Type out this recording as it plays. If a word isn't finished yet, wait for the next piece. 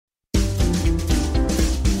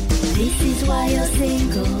This is why you're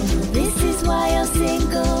single. This is why you're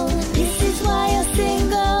single. This is why you're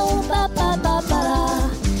single. Ba ba ba ba.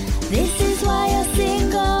 This is why you're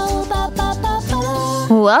single. Ba ba ba ba.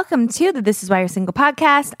 Welcome to the This Is Why You're Single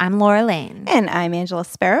podcast. I'm Laura Lane. And I'm Angela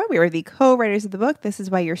Sparrow. We are the co-writers of the book, This Is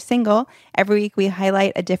Why You're Single. Every week we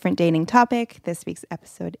highlight a different dating topic. This week's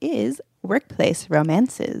episode is workplace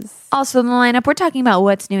romances. Also in the lineup, we're talking about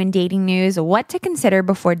what's new in dating news, what to consider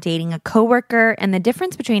before dating a coworker, and the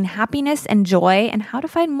difference between happiness and joy, and how to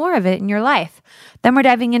find more of it in your life. Then we're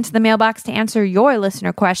diving into the mailbox to answer your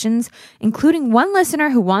listener questions, including one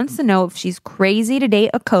listener who wants to know if she's crazy to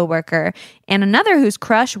date a coworker, and another whose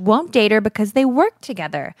crush won't date her because they work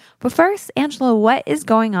together. But first, Angela, what is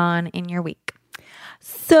going on in your week?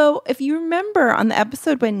 So if you remember on the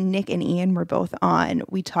episode when Nick and Ian were both on,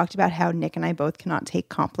 we talked about how Nick and I both cannot take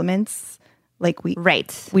compliments. Like we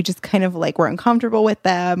just kind of like we're uncomfortable with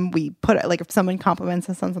them. We put like if someone compliments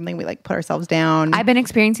us on something, we like put ourselves down. I've been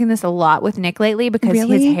experiencing this a lot with Nick lately because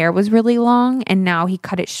Really? his hair was really long and now he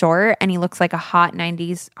cut it short and he looks like a hot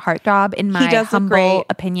 90s heartthrob in my does look humble great.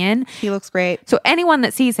 opinion. He looks great. So anyone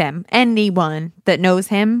that sees him, anyone that knows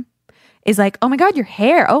him is like, oh my God, your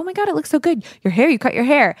hair. Oh my God, it looks so good. Your hair, you cut your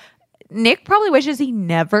hair. Nick probably wishes he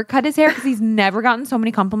never cut his hair because he's never gotten so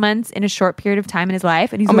many compliments in a short period of time in his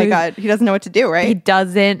life. And he's Oh my always, God, he doesn't know what to do, right? he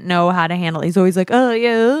doesn't know how to handle it. He's always like, oh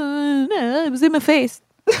yeah, it was in my face.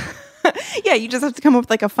 Yeah, you just have to come up with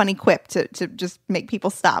like a funny quip to just make people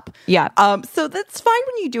stop. Yeah. So that's fine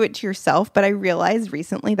when you do it to yourself, but I realized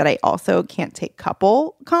recently that I also can't take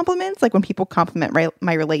couple compliments. Like when people compliment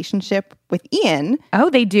my relationship with Ian. Oh,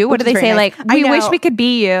 they do? What do Which they is say? very nice. Like, we I wish know. we could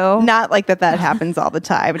be you. Not like that happens all the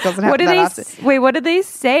time. It doesn't What happen do that they often. wait? What do they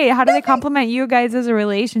say? How do they compliment you guys as a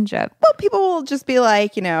relationship? Well, people will just be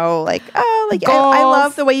like, you know, like, oh, like I Goals.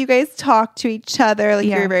 love the way you guys talk to each other. Like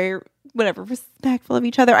Yeah. you're very, whatever, respectful of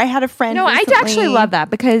each other. I had a friend. No, I recently- actually love that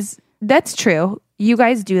because that's true. You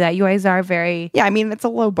guys do that. You guys are very. Yeah, I mean, it's a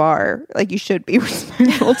low bar. Like you should be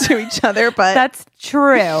respectful to each other, but That's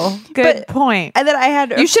true. Good But- point. and then I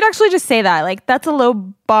had You should actually just say that. Like, that's a low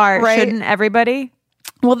bar, Right. shouldn't everybody?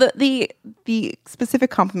 Well, the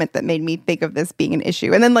specific compliment that made me think of this being an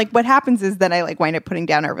issue, and then like what happens is that I like wind up putting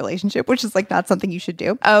down our relationship, which is like not something you should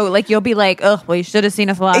do. Oh, like you'll be like, oh, well, you should have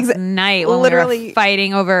seen us last night when we Literally. were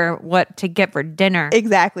fighting over what to get for dinner.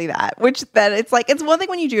 Exactly that. Which that it's like it's one thing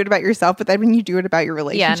when you do it about yourself, but then when you do it about your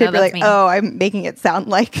relationship, you're that's like, me. oh, I'm making it sound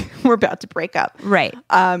like we're about to break up. Right.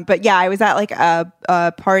 But yeah, I was at like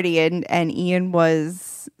a party and Ian was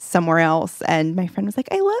somewhere else, and my friend was like,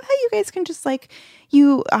 I love how you guys can just like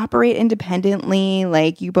you operate independently,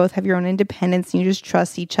 like you both have your own independence and you just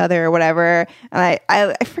trust each other or whatever. And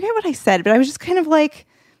I forget what I said, but I was just kind of like,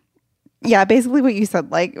 yeah, basically what you said,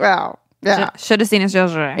 like, wow, yeah. Should have seen us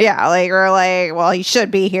yesterday. Yeah, like we're like, well, he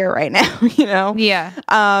should be here right now, you know? Yeah.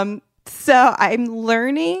 So I'm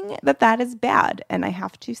learning that is bad and I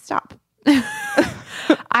have to stop.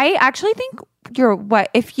 I actually think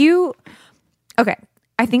okay,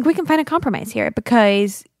 I think we can find a compromise here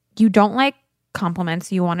because you don't like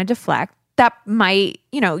compliments, you want to deflect. That might,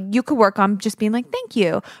 you could work on just being like, thank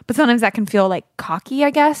you. But sometimes that can feel like cocky, I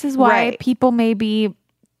guess, is why Right. people maybe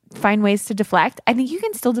find ways to deflect. I think you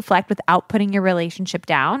can still deflect without putting your relationship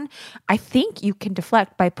down. I think you can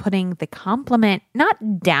deflect by putting the compliment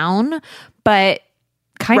not down, but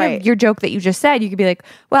kind Right. of your joke that you just said. You could be like,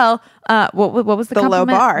 well, what was the The low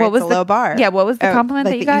compliment? bar. What was it's a the low bar. Yeah, what was the Oh, compliment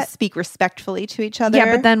like that you got? You speak respectfully to each other.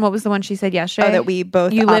 Yeah, but then what was the one she said yesterday? that we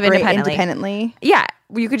both you live operate independently. Yeah,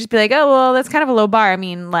 you could just be like, oh, well, that's kind of a low bar. I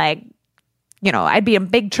mean, like, I'd be in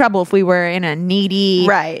big trouble if we were in a needy,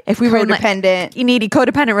 Right. If we were in Codependent. a needy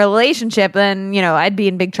codependent relationship, then I'd be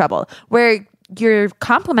in big trouble. Where you're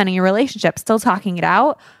complimenting your relationship, still talking it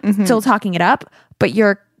out, still talking it up, but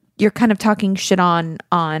you're kind of talking shit on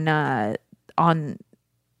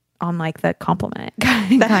like the compliment,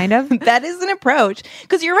 kind of. That is an approach.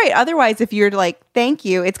 Because you're right. Otherwise, if you're like, thank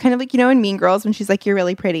you, it's kind of like, in Mean Girls when she's like, you're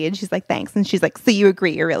really pretty. And she's like, thanks. And she's like, so you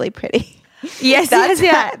agree you're really pretty. Yes, That's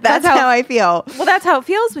yes, yeah. That's how I feel. Well, that's how it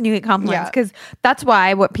feels when you get compliments Yeah. because that's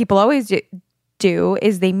why what people always do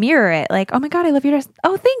is they mirror it. Like, oh my God, I love your dress.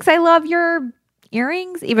 Oh, thanks. I love your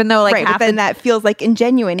earrings. Even though like Right. half But then that feels like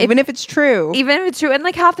ingenuine, even if it's true. even if it's true. And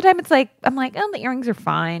like half the time it's like, I'm like, oh, the earrings are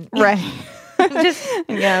fine. Right. Just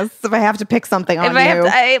Yes. If I have to pick something on if I you.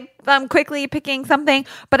 have to, I'm quickly picking something.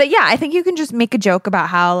 But yeah, I think you can just make a joke about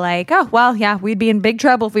how like, oh, well, yeah, we'd be in big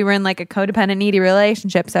trouble if we were in like a codependent, needy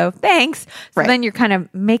relationship. So thanks. So Right. then you're kind of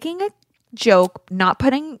making a joke, not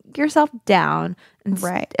putting yourself down and,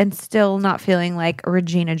 Right. and still not feeling like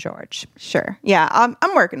Regina George. Sure. Yeah. I'm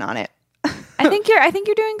working on it. I think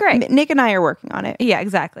you're doing great. Nick and I are working on it. Yeah,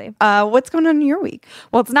 exactly. What's going on in your week?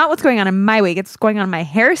 Well, it's not what's going on in my week. It's going on in my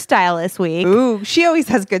hairstylist week. Ooh, she always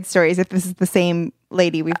has good stories if this is the same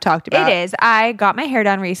lady we've talked about. It is. I got my hair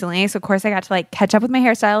done recently. So, of course, I got to like catch up with my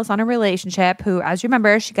hairstylist on a relationship who, as you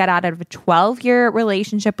remember, she got out of a 12-year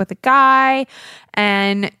relationship with a guy.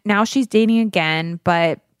 And now she's dating again.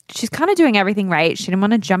 But she's kind of doing everything right. She didn't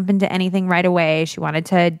want to jump into anything right away. She wanted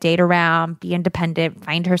to date around, be independent,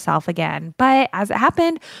 find herself again. But as it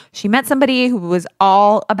happened, she met somebody who was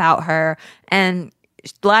all about her. And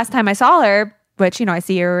the last time I saw her, which, I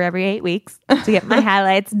see her every 8 weeks to get my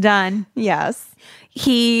highlights done. Yes.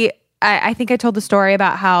 I think I told the story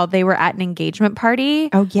about how they were at an engagement party.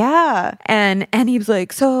 Oh, yeah. And he was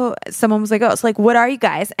like, so someone was like, oh, it's like, what are you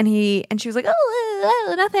guys? And she was like,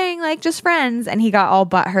 oh, nothing, like just friends. And he got all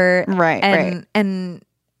butthurt. Right.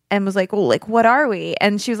 And was like, well, like, what are we?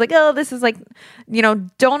 And she was like, oh, this is like,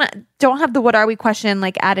 don't have the what are we question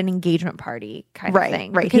like at an engagement party kind of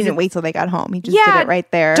thing. Right. He didn't wait till they got home. He just did it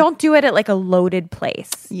right there. Don't do it at like a loaded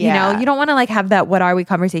place. Yeah. You don't want to like have that what are we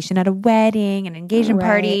conversation at a wedding, an engagement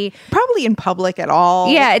party. Probably in public at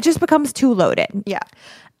all. Yeah, it just becomes too loaded. Yeah.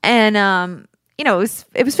 And it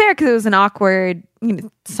was fair because it was an awkward,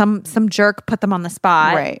 some jerk put them on the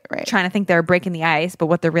spot. Right. Trying to think they're breaking the ice, but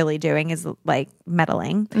what they're really doing is like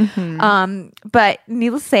meddling. Mm-hmm. But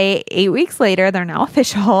needless to say, 8 weeks later, they're now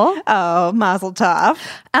official. Oh, mazel tov.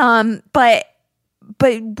 But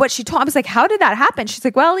what she told, I was like, how did that happen? She's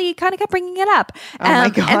like, well, he kind of kept bringing it up. Oh my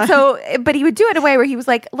God. And so, but he would do it in a way where he was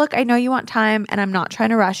like, look, I know you want time and I'm not trying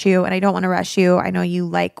to rush you and I don't want to rush you. I know you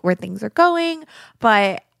like where things are going,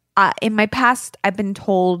 but in my past, I've been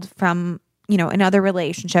told from, in other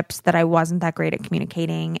relationships that I wasn't that great at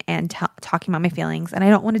communicating and talking about my feelings. And I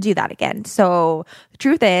don't want to do that again. So the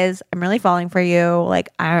truth is, I'm really falling for you. Like,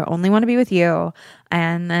 I only want to be with you.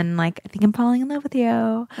 And then, like, I think I'm falling in love with you.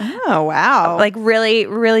 Oh, wow. Like, really,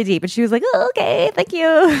 really deep. And she was like, oh, okay, thank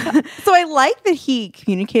you. So I like that he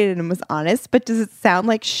communicated and was honest, but does it sound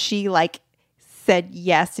like she, like, said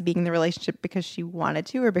yes to being in the relationship because she wanted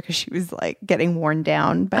to or because she was like getting worn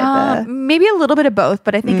down by maybe a little bit of both,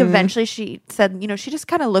 but I think eventually she said, she just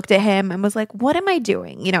kind of looked at him and was like, what am I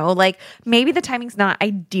doing? Like maybe the timing's not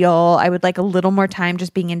ideal. I would like a little more time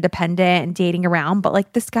just being independent and dating around, but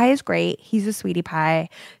like this guy is great. He's a sweetie pie.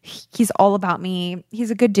 He's all about me. He's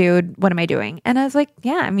a good dude. What am I doing? And I was like,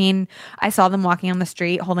 yeah, I mean, I saw them walking on the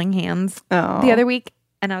street holding hands the other week.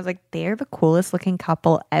 And I was like, they're the coolest looking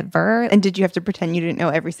couple ever. And did you have to pretend you didn't know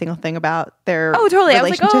every single thing about their totally. I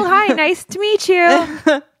was like, oh, hi, relationship? nice to meet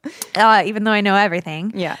you. Even though I know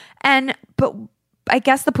everything. Yeah. But I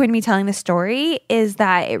guess the point of me telling the story is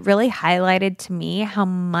that it really highlighted to me how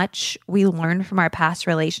much we learn from our past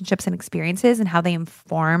relationships and experiences and how they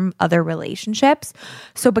inform other relationships.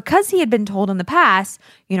 So because he had been told in the past,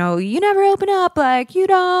 you never open up, like you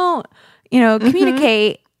don't,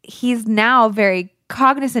 communicate, he's now very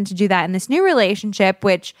cognizant to do that in this new relationship,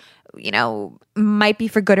 which might be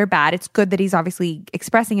for good or bad. It's good that he's obviously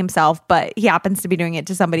expressing himself, but he happens to be doing it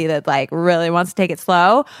to somebody that like really wants to take it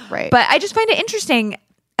slow. Right. But I just find it interesting,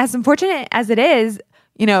 as unfortunate as it is,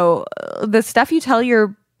 the stuff you tell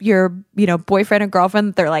your boyfriend or girlfriend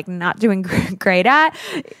that they're like not doing great at.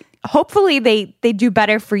 Hopefully they do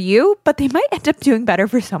better for you, but they might end up doing better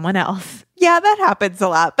for someone else. Yeah, that happens a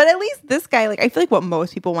lot. But at least this guy, like, I feel like what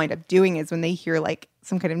most people wind up doing is when they hear like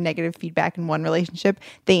some kind of negative feedback in one relationship,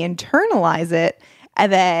 they internalize it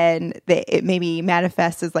and then it maybe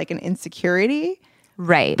manifests as like an insecurity.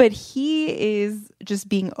 Right. But he is just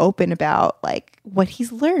being open about like what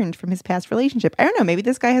he's learned from his past relationship. I don't know. Maybe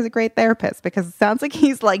this guy has a great therapist because it sounds like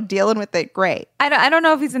he's like dealing with it great. I don't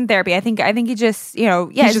know if he's in therapy. I think he just,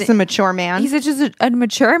 he's just a mature man. He's just a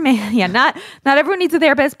mature man. Yeah. Not everyone needs a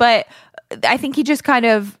therapist, but I think he just kind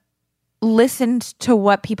of listened to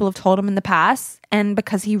what people have told him in the past. And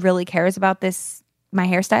because he really cares about my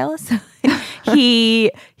hairstylist,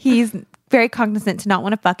 he's very cognizant to not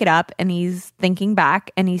want to fuck it up, and he's thinking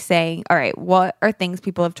back and he's saying, all right, what are things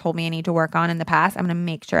people have told me I need to work on in the past? I'm going to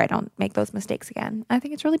make sure I don't make those mistakes again. I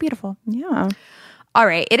think it's really beautiful. Yeah. All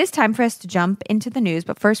right, it is time for us to jump into the news,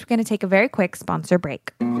 but first we're going to take a very quick sponsor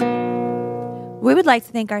break. We would like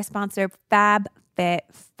to thank our sponsor,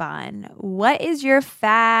 FabFitFun. What is your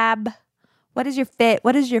fab? What is your fit?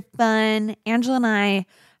 What is your fun? Angela and I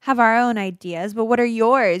have our own ideas, but what are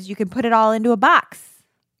yours? You can put it all into a box.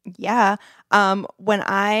 Yeah. When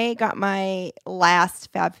I got my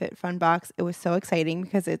last FabFitFun box, it was so exciting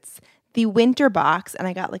because it's the winter box and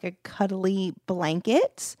I got like a cuddly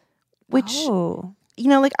blanket, which,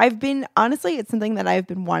 like honestly, it's something that I've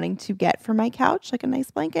been wanting to get for my couch, like a nice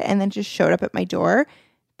blanket, and then just showed up at my door.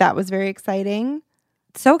 that was very exciting.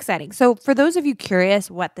 So exciting. So for those of you curious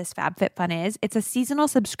what this FabFitFun is, it's a seasonal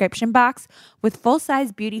subscription box with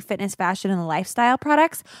full-size beauty, fitness, fashion, and lifestyle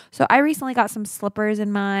products. So I recently got some slippers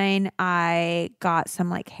in mine. I got some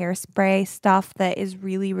like hairspray stuff that is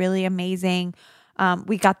really, really amazing.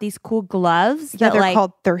 We got these cool gloves. Yeah, that, they're like,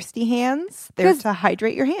 called Thirsty Hands. They're 'Cause to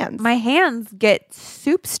hydrate your hands. my hands get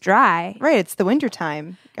soups dry. Right, it's the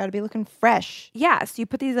wintertime. Got to be looking fresh. Yeah, so you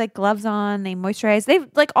put these like gloves on, they moisturize. They've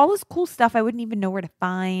like all this cool stuff I wouldn't even know where to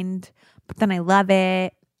find, but then I love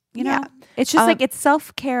it. You know, Yeah. it's just like it's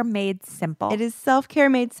self-care made simple. It is self-care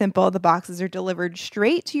made simple. The boxes are delivered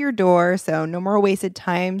straight to your door, so no more wasted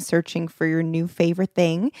time searching for your new favorite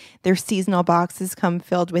thing. Their seasonal boxes come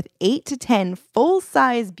filled with 8 to 10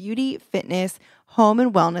 full-size beauty, fitness, home,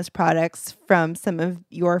 and wellness products from some of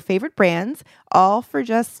your favorite brands, all for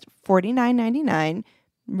just $49.99.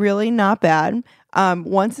 Really not bad.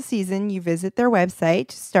 Once a season, you visit their website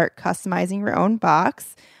to start customizing your own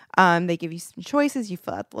box. They give you some choices. You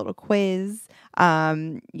fill out the little quiz.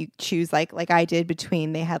 You choose like I did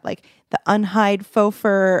between, they had like the unhide faux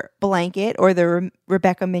fur blanket or the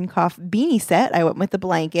Rebecca Minkoff beanie set. I went with the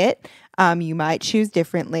blanket. You might choose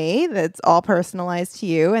differently. That's all personalized to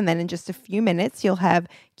you. And then in just a few minutes, you'll have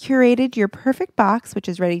curated your perfect box, which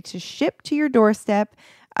is ready to ship to your doorstep.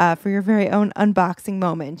 For your very own unboxing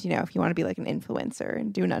moment, if you want to be like an influencer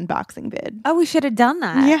and do an unboxing vid. Oh, we should have done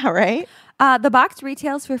that. Yeah, right? The box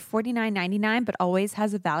retails for $49.99, but always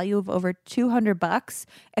has a value of over $200.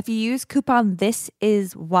 If you use coupon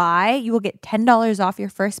ThisIsWhy, you will get $10 off your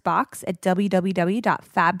first box at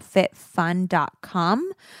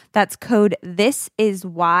www.fabfitfun.com. That's code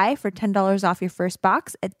ThisIsWhy for $10 off your first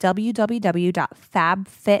box at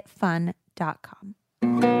www.fabfitfun.com.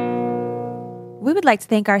 We would like to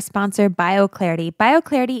thank our sponsor, BioClarity.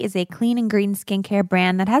 BioClarity is a clean and green skincare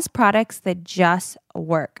brand that has products that just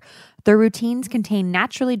work. Their routines contain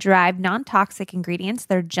naturally derived, non-toxic ingredients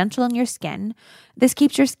that are gentle on your skin. This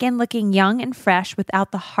keeps your skin looking young and fresh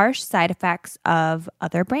without the harsh side effects of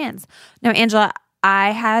other brands. Now, Angela,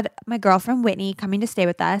 I had my girlfriend Whitney coming to stay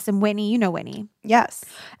with us. And Whitney, you know Whitney. Yes.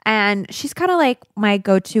 And she's kind of like my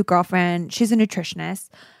go-to girlfriend. She's a nutritionist.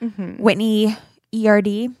 Mm-hmm. Whitney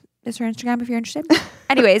ERD is her Instagram if you're interested.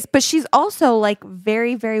 Anyways, but she's also like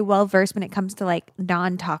very, very well versed when it comes to like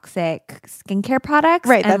non-toxic skincare products.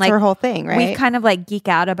 Right. And That's like, her whole thing, right? we kind of like geek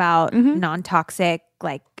out about non-toxic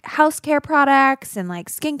like house care products and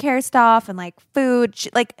like skincare stuff and like food.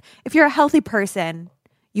 Like if you're a healthy person,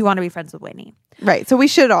 you want to be friends with Whitney. Right. So we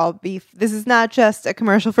should all be, this is not just a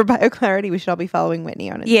commercial for BioClarity. We should all be following Whitney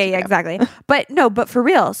on Instagram. Yeah, exactly. But for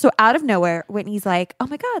real. So out of nowhere, Whitney's like, oh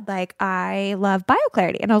my God, like I love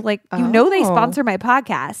BioClarity. And I was like, they sponsor my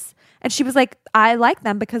podcast. And she was like, I like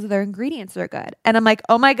them because their ingredients are good. And I'm like,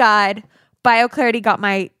 oh my God, BioClarity got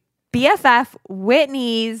my BFF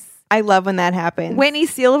Whitney's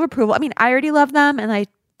seal of approval. I mean, I already love them and I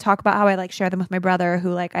talk about how I like share them with my brother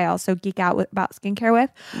who like I also geek out about skincare with.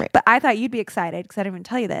 Right. But I thought you'd be excited because I didn't even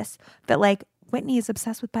tell you this, that like Whitney is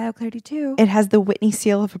obsessed with BioClarity too. It has the Whitney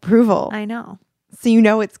seal of approval. I know. So you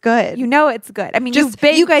know it's good. You know it's good. I mean,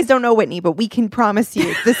 you guys don't know Whitney, but we can promise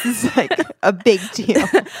you this is like a big deal.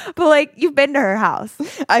 But like you've been to her house.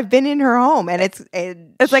 I've been in her home and it's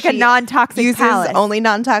like a non-toxic uses palace. Only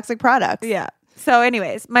non-toxic products. Yeah. So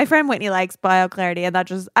anyways, my friend Whitney likes BioClarity and that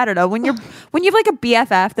just, I don't know, when you have like a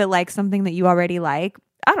BFF that likes something that you already like,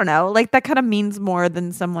 I don't know, like that kind of means more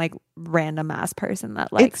than some like random ass person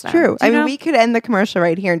that likes It's them. true. I mean, know? we could end the commercial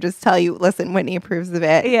right here and just tell you, listen, Whitney approves of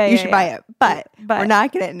it. You should buy it. But we're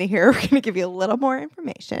not going to end it here. We're going to give you a little more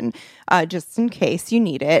information just in case you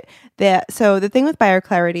need it. So the thing with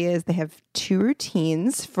BioClarity is they have 2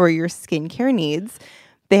 routines for your skincare needs.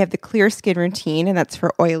 They have the clear skin routine, and that's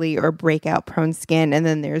for oily or breakout prone skin. And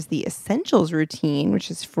then there's the essentials routine, which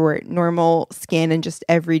is for normal skin and just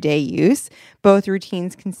everyday use. Both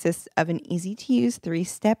routines consist of an easy to use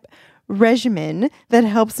 3-step regimen that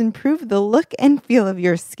helps improve the look and feel of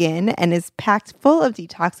your skin and is packed full of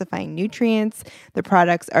detoxifying nutrients. The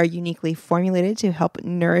products are uniquely formulated to help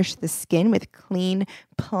nourish the skin with clean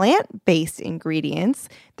plant-based ingredients.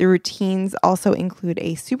 The routines also include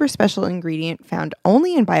a super special ingredient found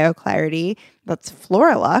only in BioClarity. That's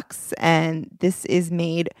Floralux, and this is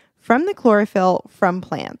made from the chlorophyll from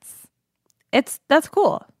plants. That's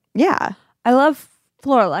cool. Yeah. I love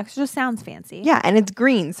Floralux. It just sounds fancy. Yeah, and it's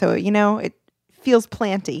green, so, it feels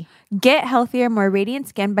planty. Get healthier, more radiant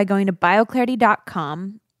skin by going to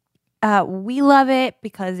bioclarity.com We love it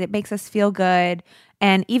because it makes us feel good.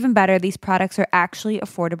 And even better, these products are actually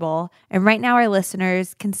affordable. And right now, our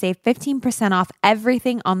listeners can save 15% off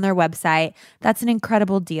everything on their website. That's an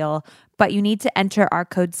incredible deal. But you need to enter our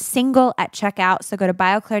code SINGLE at checkout. So go to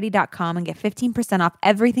bioclarity.com and get 15% off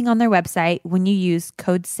everything on their website when you use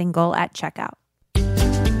code SINGLE at checkout.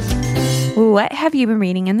 What have you been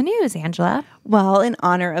reading in the news, Angela? Well, in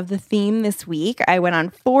honor of the theme this week, I went on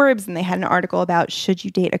Forbes and they had an article about Should You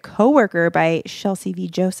Date a Coworker by Chelsea V.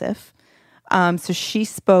 Joseph. So she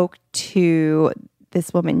spoke to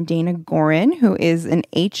this woman, Dana Gorin, who is an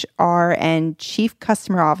HR and chief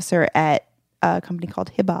customer officer at a company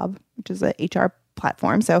called Hibab, which is an HR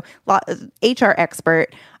platform. So HR expert.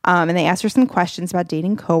 And they asked her some questions about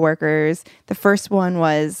dating coworkers. The first one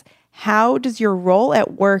was, how does your role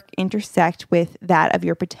at work intersect with that of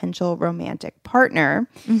your potential romantic partner?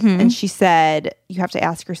 Mm-hmm. And she said, you have to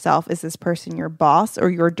ask yourself, is this person your boss or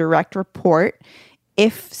your direct report?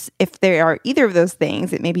 If they are either of those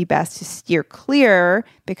things, it may be best to steer clear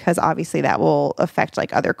because obviously that will affect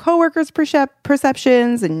like other coworkers'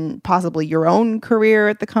 perceptions and possibly your own career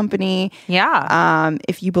at the company. Yeah.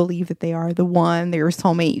 If you believe that they are the one, they're your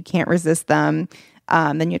soulmate, you can't resist them.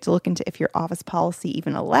 Then you have to look into if your office policy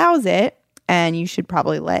even allows it, and you should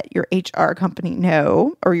probably let your HR company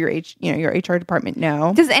know or your HR department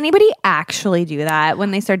know. Does anybody actually do that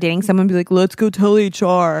when they start dating someone? Be like, let's go tell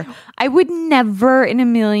HR. I would never in a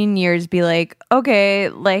million years be like, okay,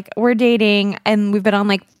 like we're dating and we've been on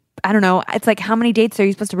like, I don't know. It's like, how many dates are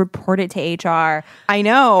you supposed to report it to HR? I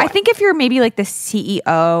know. I think if you're maybe like the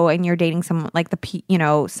CEO and you're dating someone like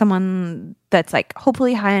someone that's like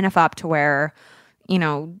hopefully high enough up to where,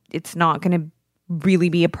 it's not going to really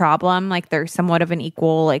be a problem. Like they're somewhat of an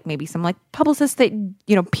equal, like maybe some like publicist that,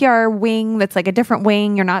 PR wing that's like a different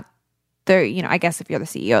wing. You're not there, I guess if you're the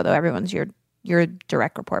CEO though, everyone's your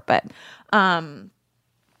direct report. But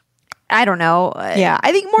I don't know. Yeah.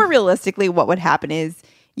 I think more realistically, what would happen is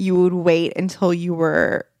you would wait until you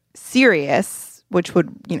were serious, which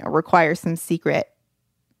would, require some secret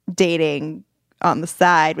dating on the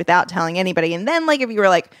side without telling anybody. And then like if you were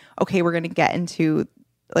like, okay, we're going to get into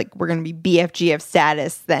like we're going to be BFGF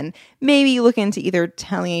status, then maybe you look into either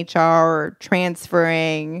telling HR or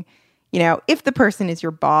transferring, if the person is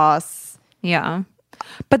your boss. Yeah.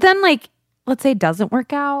 But then like, let's say it doesn't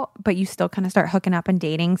work out, but you still kind of start hooking up and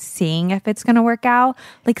dating, seeing if it's going to work out.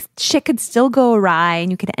 Like shit could still go awry and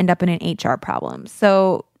you could end up in an HR problem.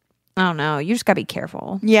 So I don't know. You just got to be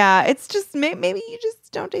careful. Yeah. It's just maybe you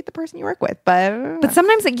just don't date the person you work with. But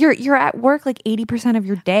sometimes like you're at work like 80% of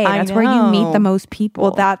your day. That's where you meet the most people.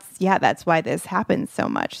 Well, that's why this happens so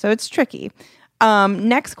much. So it's tricky.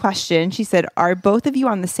 Next question. She said, are both of you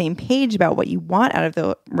on the same page about what you want out of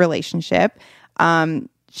the relationship?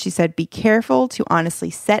 She said, be careful to honestly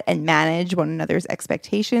set and manage one another's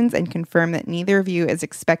expectations and confirm that neither of you is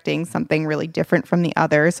expecting something really different from the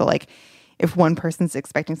other. So like if one person's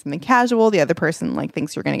expecting something casual, the other person like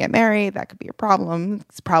thinks you're going to get married, that could be a problem.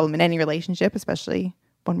 It's a problem in any relationship, especially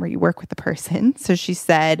one where you work with the person. So she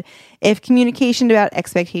said, if communication about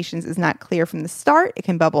expectations is not clear from the start, it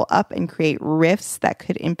can bubble up and create rifts that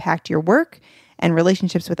could impact your work and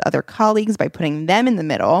relationships with other colleagues by putting them in the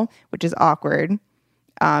middle, which is awkward.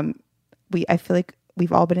 I feel like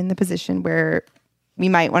we've all been in the position where we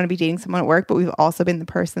might want to be dating someone at work, but we've also been the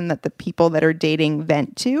person that the people that are dating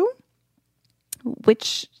vent to,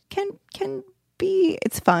 which can be,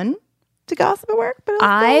 it's fun to gossip at work. But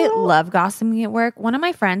I love gossiping at work. One of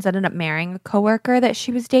my friends ended up marrying a coworker that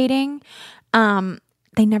she was dating.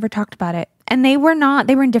 They never talked about it. And they were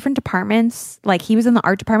in different departments. Like he was in the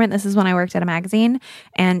art department. This is when I worked at a magazine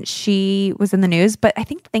and she was in the news. But I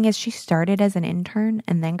think the thing is she started as an intern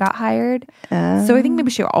and then got hired. So I think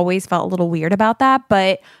maybe she always felt a little weird about that.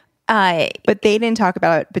 But they didn't talk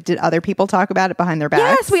about it. But did other people talk about it behind their backs?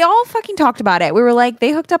 Yes, we all fucking talked about it. We were like,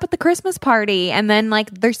 they hooked up at the Christmas party and then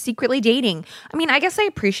like they're secretly dating. I mean, I guess I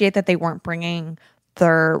appreciate that they weren't bringing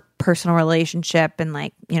their personal relationship and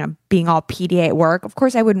like, being all PDA at work. Of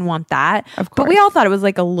course, I wouldn't want that. Of course. But we all thought it was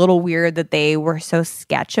like a little weird that they were so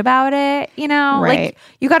sketch about it, Right. Like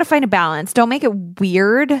you got to find a balance. Don't make it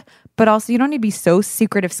weird, but also you don't need to be so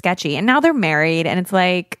secretive sketchy. And now they're married and it's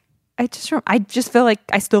like, I just feel like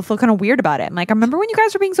I still feel kind of weird about it. I'm like, I remember when you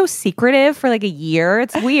guys were being so secretive for like a year.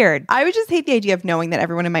 It's weird. I would just hate the idea of knowing that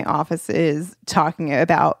everyone in my office is talking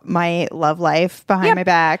about my love life behind my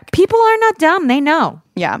back. People are not dumb. They know.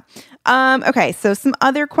 Yeah. Okay. So some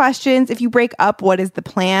other questions. If you break up, what is the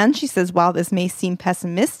plan? She says, while this may seem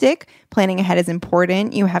pessimistic, planning ahead is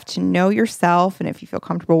important. You have to know yourself. And if you feel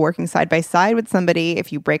comfortable working side by side with somebody,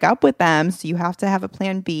 if you break up with them, so you have to have a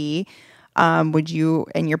plan B. Would you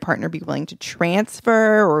and your partner be willing to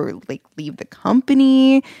transfer or like leave the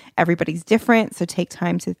company? Everybody's different, so take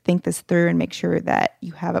time to think this through and make sure that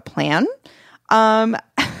you have a plan. I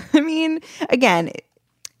mean, again,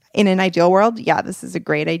 in an ideal world, yeah, this is a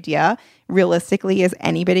great idea. Realistically, is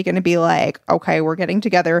anybody going to be like, okay, we're getting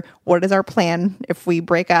together. What is our plan if we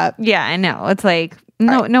break up? Yeah, I know. It's like,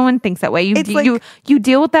 no one thinks that way. You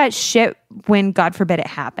deal with that shit when, God forbid, it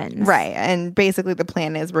happens. Right. And basically the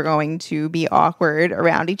plan is we're going to be awkward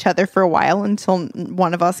around each other for a while until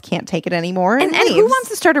one of us can't take it anymore. And who wants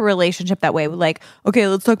to start a relationship that way? Like, okay,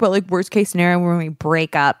 let's talk about like worst case scenario when we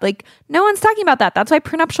break up. Like, no one's talking about that. That's why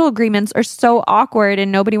prenuptial agreements are so awkward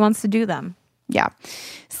and nobody wants to do them. Yeah.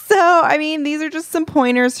 So, I mean, these are just some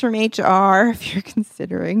pointers from HR if you're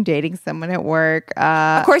considering dating someone at work.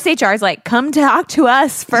 Of course, HR is like, come talk to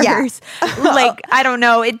us first. Yeah. Like, I don't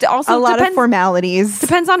know. It also lot of formalities.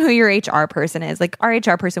 Depends on who your HR person is. Like, our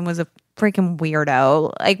HR person was a freaking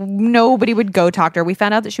weirdo. Like, nobody would go talk to her. We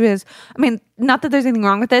found out that she was, I mean, not that there's anything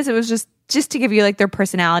wrong with this. It was just to give you like their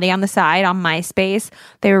personality on the side on MySpace.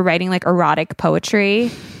 They were writing like erotic poetry.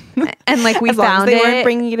 And like we as found long as they weren't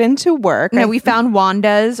bringing it into work. No, we found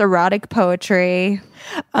Wanda's erotic poetry.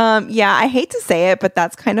 Yeah, I hate to say it, but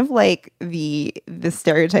that's kind of like the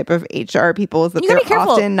stereotype of HR people is that they're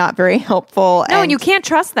often not very helpful. No, and you can't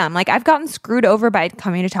trust them. Like I've gotten screwed over by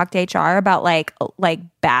coming to talk to HR about like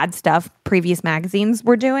bad stuff previous magazines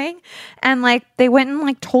were doing, and like they went and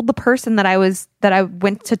like told the person that I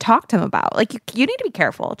went to talk to them about. Like you need to be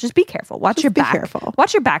careful. Just be careful. Watch your back. Careful.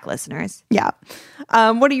 Watch your back, listeners. Yeah.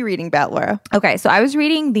 What are you reading about, Laura? Okay, so I was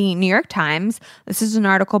reading the New York Times. This is an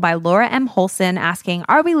article by Laura M. Holson asking,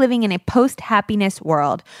 are we living in a post-happiness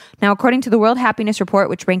world? Now, according to the World Happiness Report,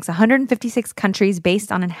 which ranks 156 countries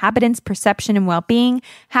based on inhabitants' perception and well-being,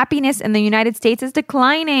 happiness in the United States is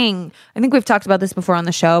declining. I think we've talked about this before on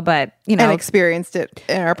the show, but, you know. And experienced it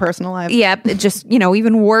in our personal lives. Yep, it just,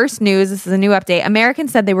 even worse news. This is a new update.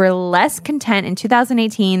 Americans said they were less content in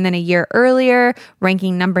 2018 than a year earlier,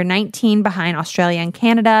 ranking number 19 behind Australia and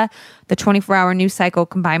Canada. The 24-hour news cycle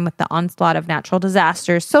combined with the onslaught of natural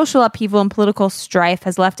disasters, social upheaval, and political strife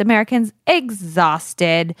has left Americans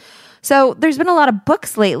exhausted. So there's been a lot of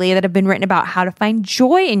books lately that have been written about how to find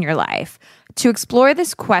joy in your life. To explore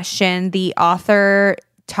this question, the author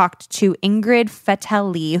talked to Ingrid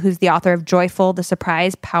Fetell-Lee, who's the author of Joyful, The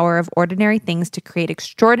Surprise Power of Ordinary Things to Create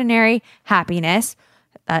Extraordinary Happiness.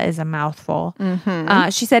 That is a mouthful. Mm-hmm.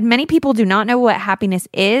 She said, many people do not know what happiness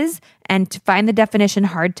is and to find the definition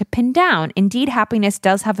hard to pin down. Indeed, happiness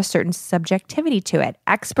does have a certain subjectivity to it.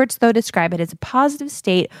 Experts, though, describe it as a positive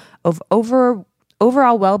state of overall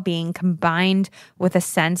well-being combined with a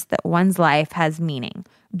sense that one's life has meaning.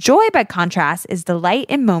 Joy, by contrast, is delight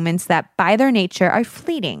in moments that by their nature are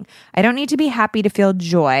fleeting. I don't need to be happy to feel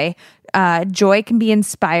joy. Joy can be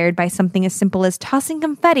inspired by something as simple as tossing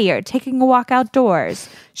confetti or taking a walk outdoors.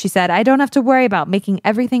 She said, I don't have to worry about making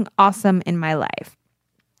everything awesome in my life.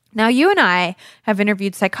 Now, you and I have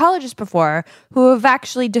interviewed psychologists before who have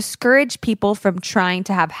actually discouraged people from trying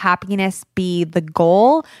to have happiness be the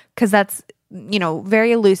goal, because that's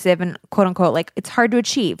very elusive and quote unquote, like it's hard to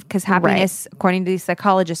achieve because happiness, according to these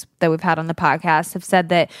psychologists that we've had on the podcast, have said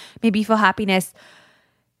that maybe you feel happiness.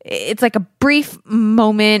 It's like a brief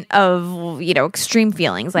moment of, extreme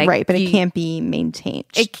feelings. Like, right. But it can't be maintained.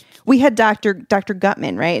 We had Dr.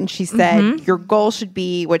 Gutman, right? And she said your goal should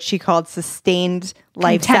be what she called sustained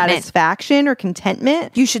life satisfaction or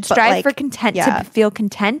contentment. You should strive for to feel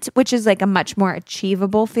content, which is like a much more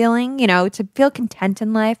achievable feeling, to feel content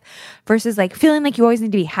in life versus like feeling like you always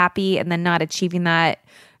need to be happy and then not achieving that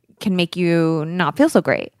can make you not feel so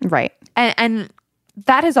great. Right. And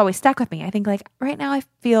that has always stuck with me. I think like right now I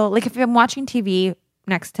feel like if I'm watching TV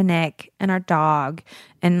next to Nick and our dog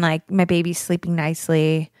and like my baby's sleeping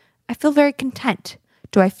nicely, I feel very content.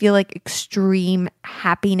 Do I feel like extreme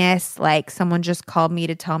happiness? Like someone just called me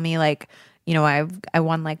to tell me like, I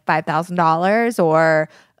won like $5,000 or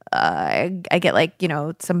I get like,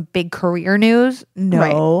 some big career news.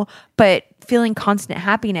 No, right. But feeling constant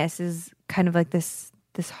happiness is kind of like this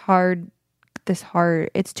hard,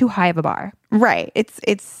 it's too high of a bar. Right.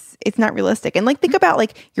 It's not realistic. And like, think about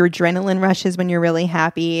like your adrenaline rushes when you're really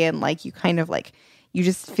happy and like you kind of like, you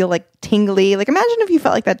just feel like tingly. Like imagine if you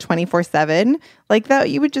felt like that 24/7, like that,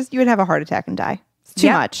 you would have a heart attack and die. It's too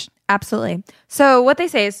much. Absolutely. So what they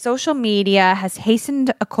say is social media has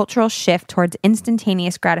hastened a cultural shift towards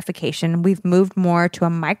instantaneous gratification. We've moved more to a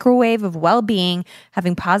microwave of well-being,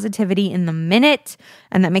 having positivity in the minute.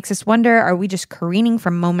 And that makes us wonder, are we just careening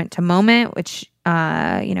from moment to moment, which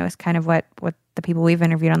is kind of what the people we've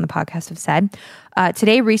interviewed on the podcast have said.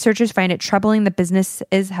 Today, researchers find it troubling that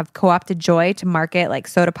businesses have co-opted joy to market like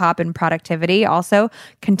soda pop and productivity. Also,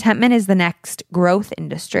 contentment is the next growth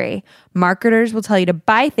industry. Marketers will tell you to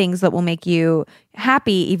buy things that will make you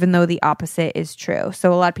happy, even though the opposite is true.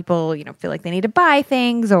 So a lot of people, feel like they need to buy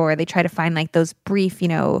things, or they try to find like those brief,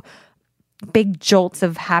 big jolts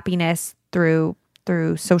of happiness through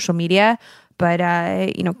social media. But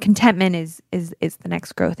contentment is the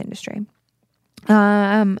next growth industry.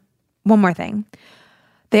 One more thing.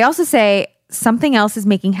 They also say something else is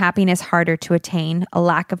making happiness harder to attain, a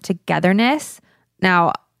lack of togetherness.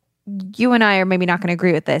 Now, you and I are maybe not going to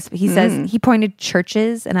agree with this, but he says he pointed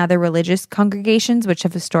churches and other religious congregations, which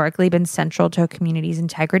have historically been central to a community's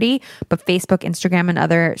integrity. But Facebook, Instagram, and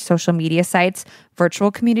other social media sites,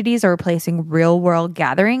 virtual communities are replacing real world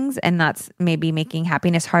gatherings. And that's maybe making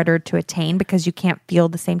happiness harder to attain because you can't feel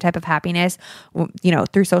the same type of happiness,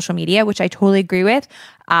 through social media, which I totally agree with.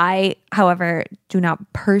 I, however, do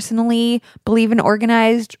not personally believe in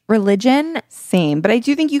organized religion. Same. But I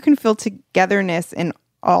do think you can feel togetherness in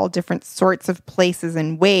all different sorts of places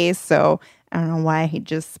and ways. So I don't know why he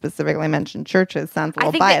just specifically mentioned churches. Sounds a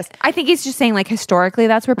little biased. I think he's just saying like historically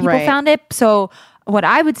that's where people found it. So what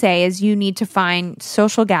I would say is you need to find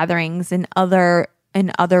social gatherings in other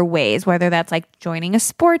ways, whether that's like joining a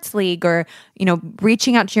sports league or,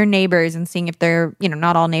 reaching out to your neighbors and seeing if they're,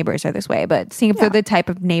 not all neighbors are this way, but seeing if they're the type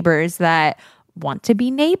of neighbors that want to be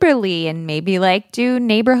neighborly and maybe like do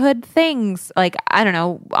neighborhood things. Like, I don't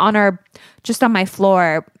know, just on my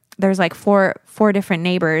floor, there's like four different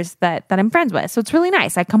neighbors that I'm friends with. So it's really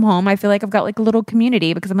nice. I come home, I feel like I've got like a little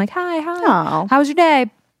community because I'm like, hi, Aww. how was your day?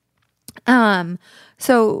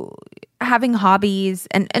 So having hobbies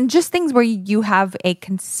and just things where you have a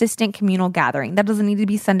consistent communal gathering. That doesn't need to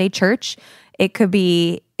be Sunday church. It could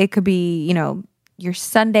be, your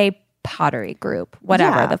Sunday pottery group,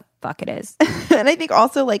 whatever the fuck it is. And I think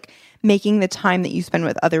also like making the time that you spend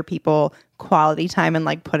with other people quality time and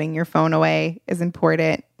like putting your phone away is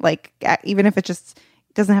important. Like even if it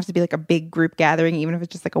doesn't have to be like a big group gathering, even if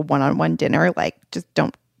it's just like a one-on-one dinner, like just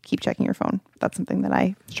don't keep checking your phone. That's something that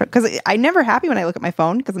I struggle because I'm never happy when I look at my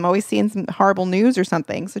phone because I'm always seeing some horrible news or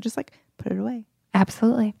something. So just like put it away.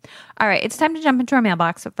 Absolutely. All right, it's time to jump into our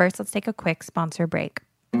mailbox. But first, let's take a quick sponsor break.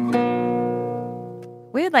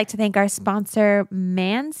 We would like to thank our sponsor,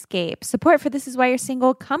 Manscaped. Support for This Is Why You're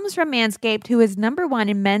Single comes from Manscaped, who is #1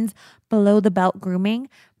 in men's below-the-belt grooming.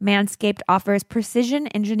 Manscaped offers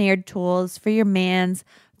precision-engineered tools for your man's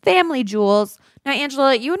family jewels. Now,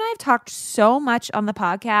 Angela, you and I have talked so much on the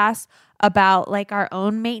podcast about like our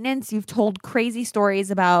own maintenance. You've told crazy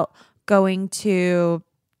stories about going to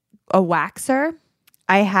a waxer.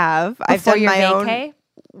 I have. I've done my vacay. Own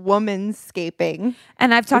womanscaping,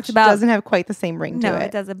 and I've talked about doesn't have quite the same ring to it. No,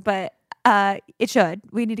 it doesn't, but it should.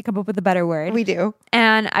 We need to come up with a better word. We do.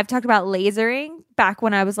 And I've talked about lasering back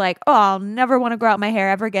when I was like, oh, I'll never want to grow out my hair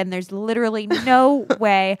ever again. There's literally no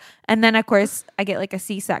way. And then of course I get like a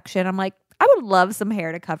C-section. I'm like, I would love some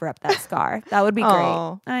hair to cover up that scar. That would be great.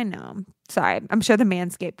 Aww. I know. Sorry. I'm sure the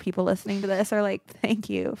Manscaped people listening to this are like, thank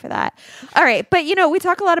you for that. All right. But we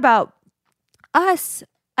talk a lot about us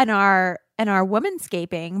and our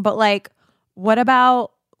womanscaping, but like, what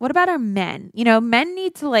about our men? Men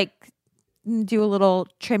need to like do a little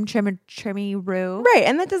trimmy-roo. Right.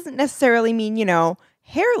 And that doesn't necessarily mean,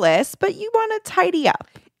 hairless, but you want to tidy up.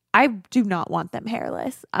 I do not want them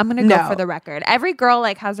hairless. I'm going to go for the record. Every girl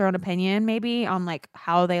like has their own opinion maybe on like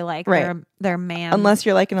how they like their man. Unless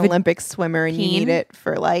you're like an Olympic swimmer and you need it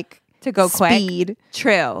for like to go speed. Quick.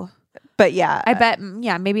 True. But yeah. I bet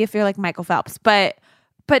maybe if you're like Michael Phelps, but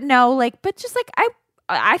no, like, but just like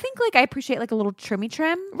I think like I appreciate like a little trimmy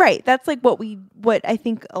trim. Right. That's like what I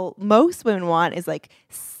think most women want is like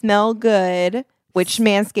smell good, which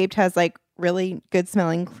Manscaped has like really good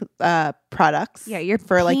smelling products. Yeah,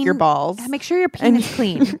 for like your balls. Make sure your peen is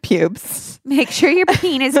clean. Your pubes. Make sure your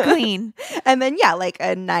peen is clean. And then like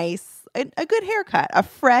a nice, a good haircut, a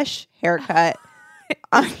fresh haircut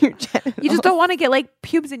on your genitals. You just don't want to get like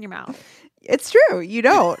pubes in your mouth. It's true. You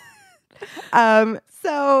don't.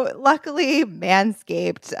 So luckily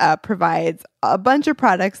Manscaped provides a bunch of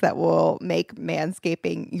products that will make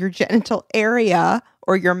manscaping your genital area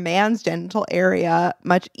or your man's genital area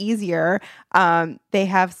much easier. They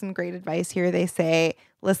have some great advice here. They say,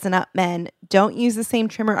 listen up, men, don't use the same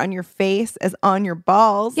trimmer on your face as on your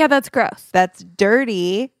balls. Yeah, that's gross. That's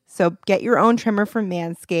dirty. So get your own trimmer from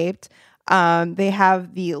Manscaped. They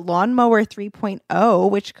have the Lawnmower 3.0,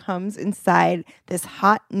 which comes inside this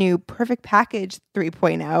hot new Perfect Package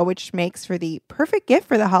 3.0, which makes for the perfect gift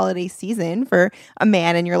for the holiday season for a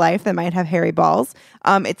man in your life that might have hairy balls.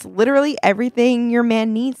 It's literally everything your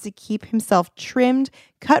man needs to keep himself trimmed,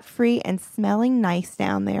 cut free, and smelling nice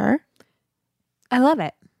down there. I love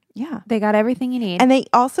it. Yeah. They got everything you need. And they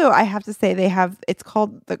also, I have to say, it's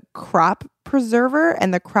called the Crop Preserver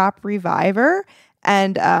and the Crop Reviver.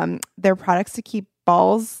 And they're products to keep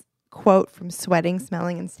balls, quote, from sweating,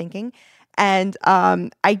 smelling, and stinking. And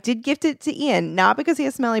I did gift it to Ian, not because he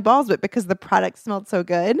has smelly balls, but because the product smelled so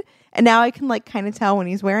good. And now I can like kind of tell when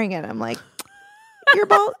he's wearing it. I'm like, your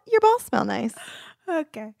balls smell nice.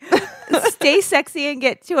 Okay. Stay sexy and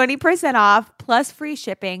get 20% off plus free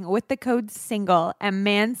shipping with the code SINGLE at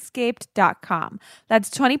manscaped.com. That's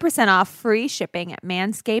 20% off free shipping at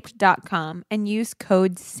manscaped.com and use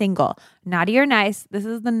code SINGLE. Naughty or nice, this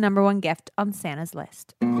is the #1 gift on Santa's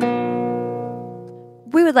list.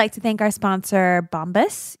 We would like to thank our sponsor,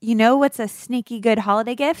 Bombas. You know what's a sneaky good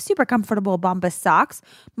holiday gift? Super comfortable Bombas socks.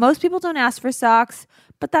 Most people don't ask for socks,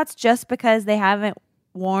 but that's just because they haven't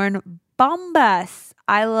worn Bombas.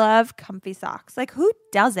 I love comfy socks. Like, who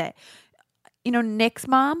does it? You know, Nick's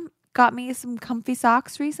mom got me some comfy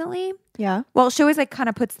socks recently. Yeah. Well, she always like kind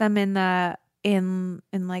of puts them in the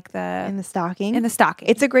stocking. In the stocking.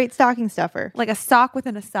 It's a great stocking stuffer. Like a sock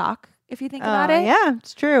within a sock, if you think about it. Yeah,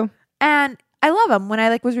 it's true. And I love them. When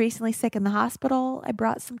I was recently sick in the hospital, I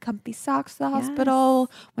brought some comfy socks to the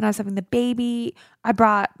hospital. When I was having the baby, I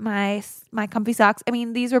brought my comfy socks. I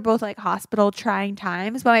mean, these were both like hospital trying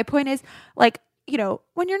times. But my point is, like, you know,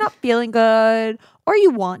 when you're not feeling good or you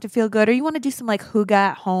want to feel good or you want to do some like hygge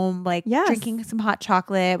at home, like drinking some hot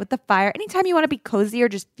chocolate with the fire. Anytime you want to be cozy or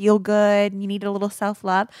just feel good and you need a little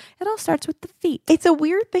self-love, it all starts with the feet. It's a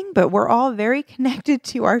weird thing, but we're all very connected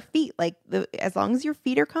to our feet. Like as long as your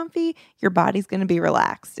feet are comfy, your body's going to be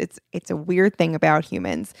relaxed. It's a weird thing about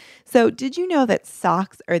humans. So did you know that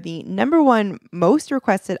socks are the #1 most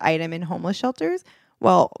requested item in homeless shelters?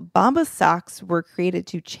 Well, Bombas socks were created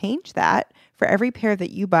to change that. For every pair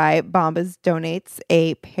that you buy, Bombas donates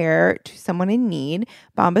a pair to someone in need.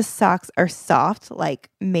 Bombas socks are soft, like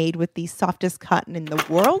made with the softest cotton in the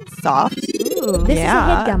world. Soft. Ooh, this is a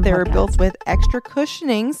HeadGum they're podcast. built with extra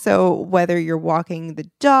cushioning. So whether you're walking the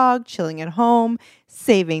dog, chilling at home,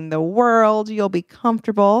 saving the world, you'll be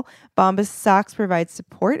comfortable. Bombas socks provide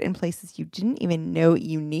support in places you didn't even know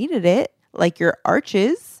you needed it, like your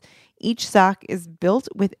arches. Each sock is built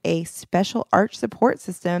with a special arch support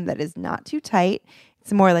system that is not too tight.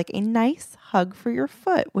 It's more like a nice hug for your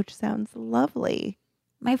foot, which sounds lovely.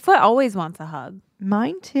 My foot always wants a hug.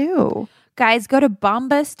 Mine too. Guys, go to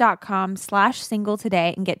bombas.com/single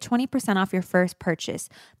today and get 20% off your first purchase.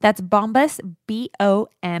 That's Bombas,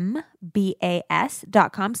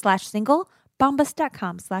 BOMBAS.com/single,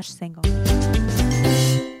 bombas.com/single.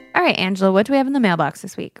 All right, Angela, what do we have in the mailbox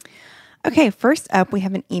this week? Okay, first up, we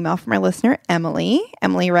have an email from our listener, Emily.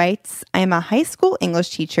 Emily writes, I am a high school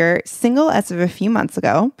English teacher, single as of a few months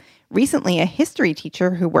ago. Recently, a history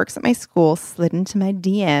teacher who works at my school slid into my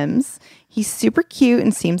DMs. He's super cute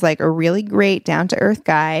and seems like a really great down-to-earth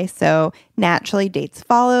guy, so naturally dates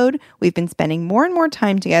followed. We've been spending more and more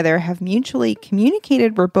time together, have mutually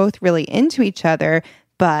communicated we're both really into each other,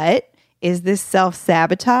 but is this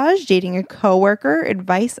self-sabotage, dating a coworker,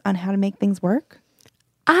 advice on how to make things work?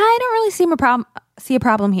 I don't really see a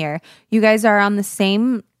problem here. You guys are on the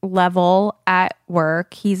same level at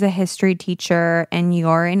work. He's a history teacher and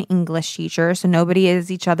you're an English teacher, so nobody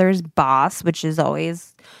is each other's boss, which is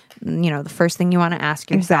always, you know, the first thing you want to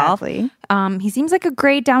ask yourself. Exactly. He seems like a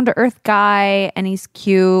great down-to-earth guy and he's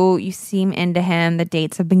cute. You seem into him. The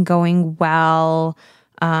dates have been going well.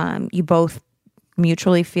 You both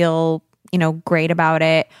mutually feel, you know, great about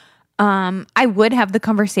it. I would have the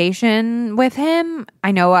conversation with him.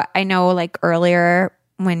 I know like earlier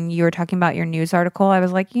when you were talking about your news article, I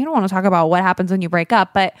was like, you don't want to talk about what happens when you break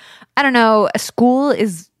up, but I don't know. A school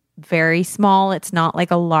is very small. It's not like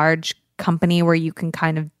a large company where you can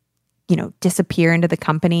kind of, you know, disappear into the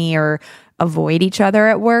company or avoid each other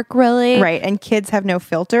at work, really. Right. And kids have no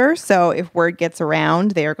filter. So if word gets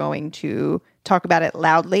around, they are going to talk about it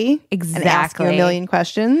loudly. Exactly. And ask you a million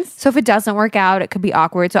questions. So if it doesn't work out, it could be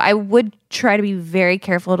awkward. So I would try to be very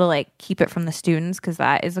careful to like keep it from the students, because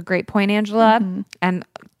that is a great point, Angela. Mm-hmm. And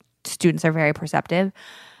students are very perceptive.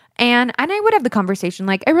 And I would have the conversation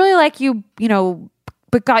like, I really like you, you know,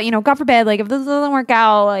 but God forbid, like if this doesn't work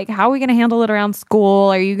out, like how are we going to handle it around school?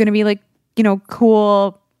 Are you going to be like, you know,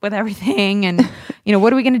 cool with everything? And, you know,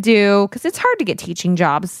 what are we going to do? Because it's hard to get teaching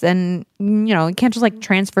jobs and, you know, you can't just like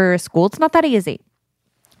transfer a school. It's not that easy.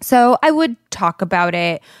 So I would talk about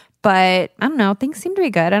it, but I don't know. Things seem to be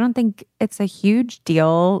good. I don't think it's a huge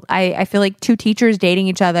deal. I feel like two teachers dating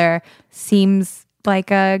each other seems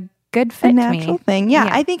like a good fit A to natural me. thing. Yeah,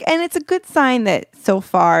 I think, and it's a good sign that so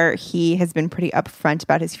far he has been pretty upfront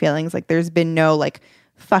about his feelings. Like there's been no like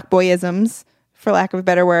fuckboyisms, for lack of a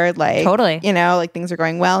better word. Like, Totally. you know, like things are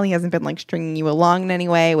going well. He hasn't been like stringing you along in any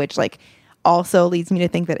way, which like also leads me to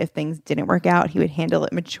think that if things didn't work out, he would handle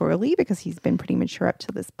it maturely because he's been pretty mature up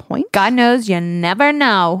to this point. God knows you never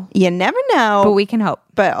know, You never know. but we can hope.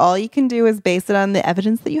 But all you can do is base it on the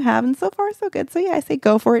evidence that you have. And so far, so good. So yeah, I say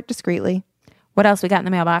go for it discreetly. What else we got in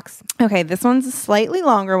the mailbox? Okay, this one's a slightly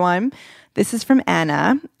longer one. This is from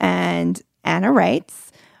Anna. And Anna writes,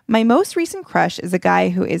 my most recent crush is a guy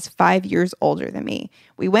who is 5 years older than me.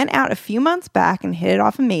 We went out a few months back and hit it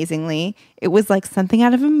off amazingly. It was like something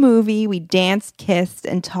out of a movie. We danced, kissed,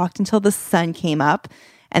 and talked until the sun came up.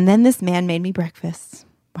 And then this man made me breakfast.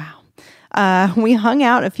 Wow. We hung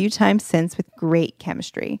out a few times since with great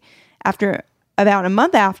chemistry. About a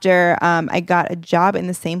month after, I got a job in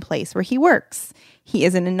the same place where he works. He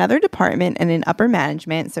is in another department and in upper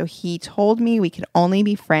management, so he told me we could only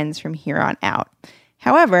be friends from here on out.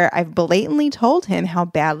 However, I've blatantly told him how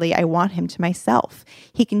badly I want him to myself.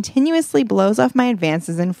 He continuously blows off my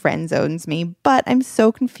advances and friend zones me, but I'm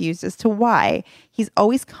so confused as to why. He's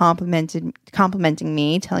always complimenting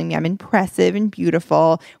me, telling me I'm impressive and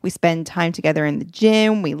beautiful. We spend time together in the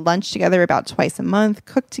gym. We lunch together about twice a month,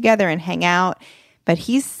 cook together and hang out. But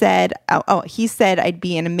he said I'd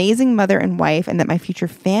be an amazing mother and wife and that my future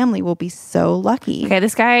family will be so lucky. Okay,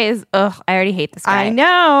 this guy is, I already hate this guy. I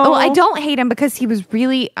know. Well, I don't hate him because he was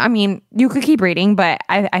really, I mean, you could keep reading, but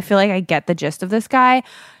I feel like I get the gist of this guy.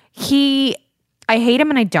 I hate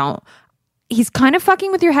him and I don't. He's kind of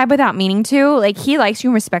fucking with your head without meaning to. Like, he likes you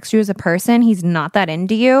and respects you as a person. He's not that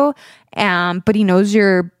into you, but he knows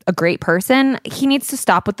you're a great person. He needs to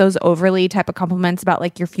stop with those overly type of compliments about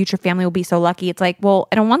like your future family will be so lucky. It's like, well,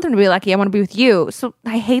 I don't want them to be lucky. I want to be with you. So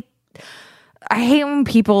I hate when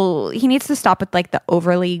he needs to stop with like the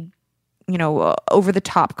overly, over the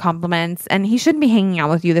top compliments, and he shouldn't be hanging out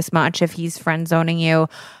with you this much if he's friend zoning you.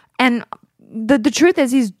 And the truth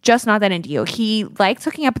is he's just not that into you. He likes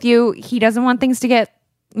hooking up with you. He doesn't want things to get,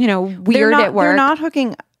 weird at work. They're not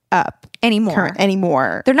hooking up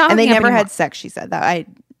anymore. They're not, and they hooking up never anymore. had sex. She said that. I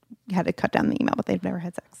had to cut down the email, but they've never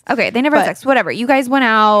had sex. Okay, they never had sex. Whatever. You guys went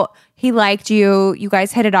out. He liked you. You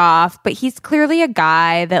guys hit it off. But he's clearly a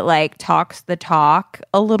guy that like talks the talk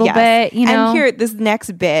a little bit. And here, this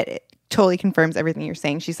next bit totally confirms everything you're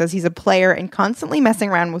saying. She says he's a player and constantly messing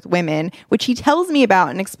around with women, which he tells me about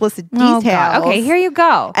in explicit details. God. Okay, here you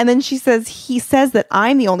go. And then he says that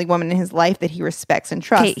I'm the only woman in his life that he respects and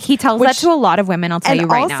trusts. Okay, he tells that to a lot of women. I'll tell you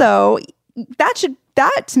right now. And also,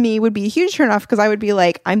 that to me would be a huge turnoff because I would be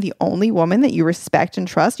like, I'm the only woman that you respect and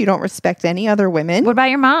trust. You don't respect any other women. What about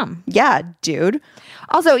your mom? Yeah, dude.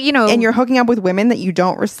 Also, and you're hooking up with women that you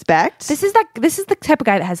don't respect. This is the type of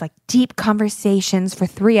guy that has like deep conversations for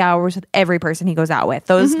 3 hours with every person he goes out with.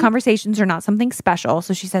 Those conversations are not something special.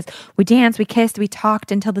 So she says, we danced, we kissed, we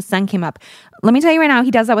talked until the sun came up. Let me tell you right now,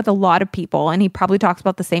 he does that with a lot of people, and he probably talks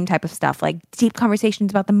about the same type of stuff, like deep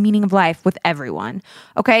conversations about the meaning of life with everyone.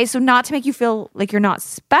 Okay, so not to make you feel like you're not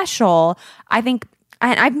special, I think,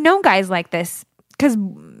 and I've known guys like this. Because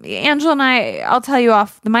Angela and I'll tell you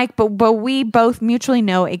off the mic, but we both mutually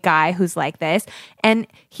know a guy who's like this. And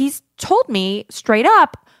he's told me straight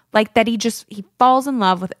up, like, that he falls in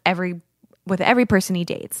love with every person he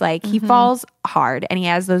dates. Like, he falls hard and he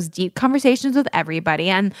has those deep conversations with everybody.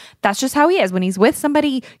 And that's just how he is. When he's with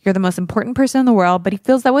somebody, you're the most important person in the world, but he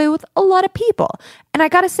feels that way with a lot of people. And I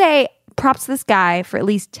gotta say, props to this guy for at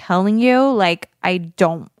least telling you, like, I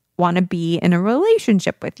don't want to be in a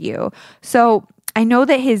relationship with you. So I know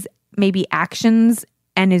that his maybe actions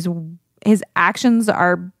and his actions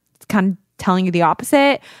are kind of telling you the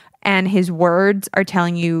opposite, and his words are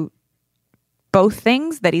telling you both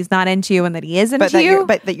things, that he's not into you and that he is into you.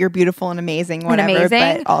 But that you're beautiful and amazing, whatever.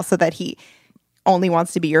 But also that he only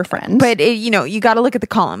wants to be your friend. But you got to look at the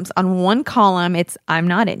columns. On one column, it's I'm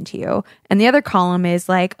not into you, and the other column is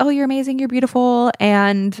like, oh, you're amazing, you're beautiful,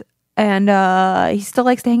 and he still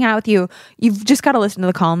likes to hang out with you. You've just got to listen to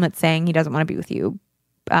the column that's saying he doesn't want to be with you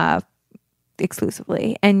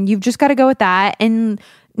exclusively. And you've just got to go with that and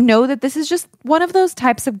know that this is just one of those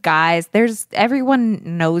types of guys. Everyone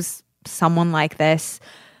knows someone like this.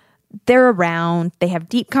 They're around. They have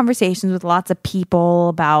deep conversations with lots of people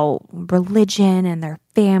about religion and their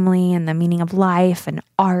family and the meaning of life and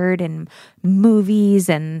art and movies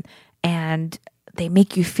and they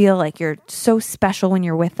make you feel like you're so special when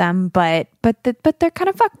you're with them, but they're kind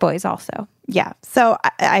of fuckboys also. Yeah. So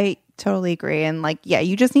I totally agree. And like, yeah,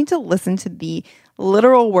 you just need to listen to the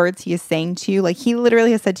literal words he is saying to you. Like, he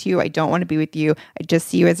literally has said to you, I don't want to be with you. I just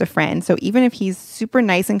see you as a friend. So even if he's super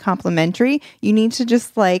nice and complimentary, you need to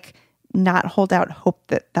just like not hold out hope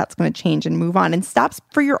that that's going to change and move on, and stop,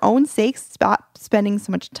 for your own sake, stop spending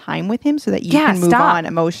so much time with him so that you can move on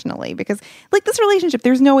emotionally. Because like, this relationship,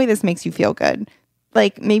 there's no way this makes you feel good.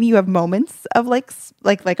 Like, maybe you have moments of like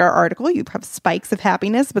our article, you have spikes of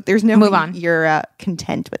happiness, but there's no way you're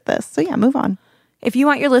content with this. So yeah, move on. If you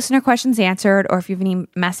want your listener questions answered, or if you have any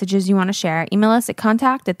messages you want to share, email us at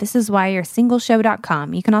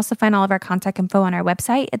contact@thisiswhyyou'resingleshow.com. You can also find all of our contact info on our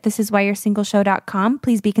website at thisiswhyyou'resingleshow.com.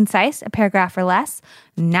 Please be concise, a paragraph or less.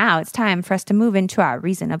 Now it's time for us to move into our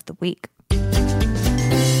reason of the week.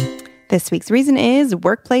 This week's reason is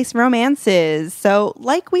workplace romances. So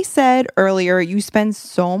like we said earlier, you spend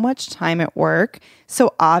so much time at work.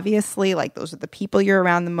 So obviously, like, those are the people you're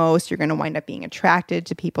around the most. You're going to wind up being attracted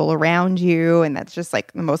to people around you. And that's just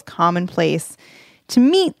like the most common place to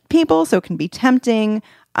meet people. So it can be tempting.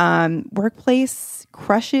 Workplace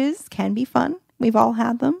crushes can be fun. We've all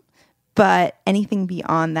had them. But anything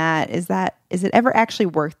beyond that, is it ever actually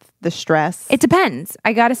worth the stress? It depends.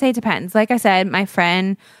 I got to say it depends. Like I said, my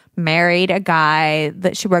friend married a guy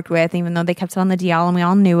that she worked with, even though they kept it on the DL and we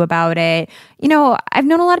all knew about it. You know, I've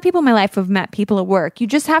known a lot of people in my life who've met people at work. You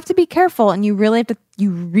just have to be careful, and you really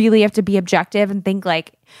have to be objective and think,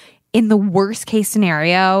 like, in the worst case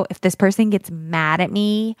scenario, if this person gets mad at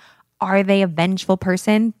me, are they a vengeful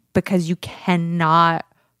person? Because you cannot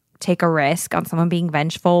take a risk on someone being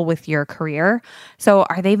vengeful with your career. So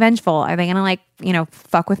are they vengeful? Are they going to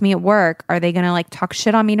fuck with me at work? Are they going to talk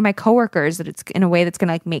shit on me to my coworkers, that it's in a way that's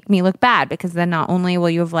going to make me look bad? Because then not only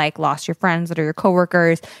will you have lost your friends that are your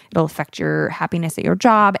coworkers, it'll affect your happiness at your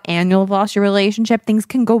job, and you'll have lost your relationship. Things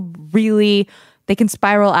can go they can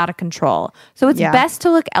spiral out of control. So it's best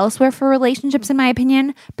to look elsewhere for relationships, in my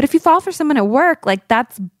opinion. But if you fall for someone at work,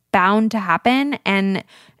 that's bound to happen. And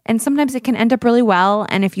sometimes it can end up really well.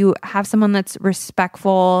 And if you have someone that's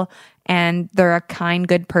respectful and they're a kind,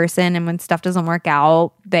 good person, and when stuff doesn't work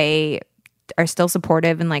out, they are still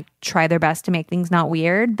supportive and try their best to make things not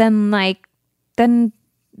weird, then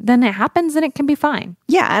it happens and it can be fine.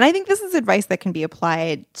 Yeah. And I think this is advice that can be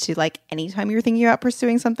applied to anytime you're thinking about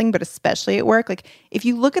pursuing something, but especially at work. If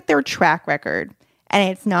you look at their track record and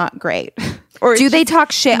it's not great. Or do they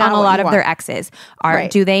talk shit on a lot of their exes?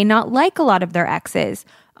 Do they not like a lot of their exes?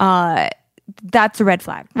 That's a red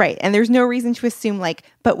flag. Right. And there's no reason to assume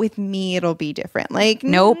but with me, it'll be different.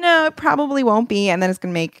 Nope. No, it probably won't be. And then it's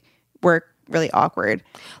going to make work really awkward.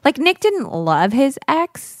 Nick didn't love his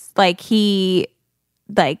ex. He,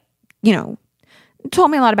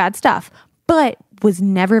 told me a lot of bad stuff, but was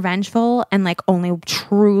never vengeful and only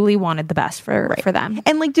truly wanted the best for them.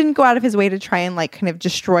 And didn't go out of his way to try and kind of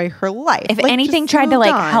destroy her life. If anything, tried to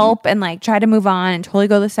help and try to move on and totally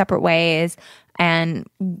go the separate ways, and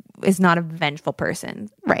is not a vengeful person.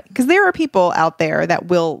 Right. Because there are people out there that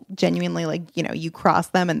will genuinely you cross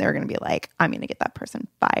them and they're going to be I'm going to get that person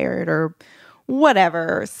fired or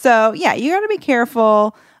whatever. So yeah, you got to be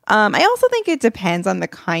careful. I also think it depends on the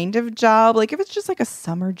kind of job. If it's just a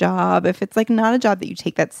summer job, if it's not a job that you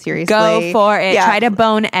take that seriously, go for it. Yeah. Try to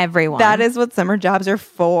bone everyone. That is what summer jobs are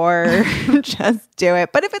for. Just do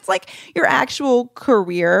it. But if it's your actual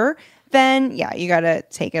career, then yeah, you got to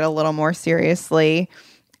take it a little more seriously.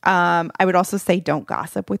 I would also say don't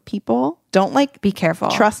gossip with people. Don't be careful.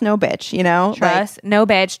 Trust no bitch, Trust no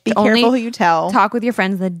bitch. Be careful who you tell. Talk with your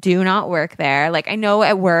friends that do not work there. I know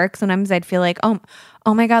at work, sometimes I'd feel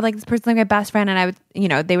oh my God, this person's my best friend. And I would,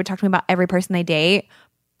 they would talk to me about every person they date.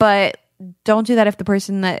 But don't do that if the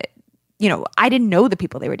person that, I didn't know the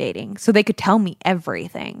people they were dating. So they could tell me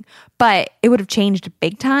everything. But it would have changed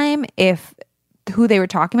big time if who they were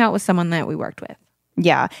talking about was someone that we worked with.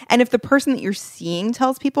 Yeah. And if the person that you're seeing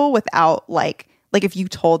tells people without if you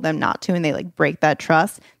told them not to and they break that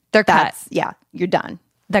trust, they're cut. Yeah, you're done.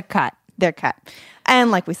 They're cut.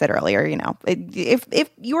 And like we said earlier, if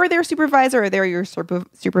you're their supervisor or they're your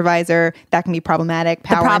supervisor, that can be problematic.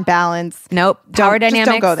 Power imbalance. Nope. Power dynamics.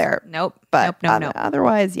 Just don't go there. Nope. But nope.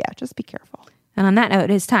 Otherwise, yeah, just be careful. And on that note,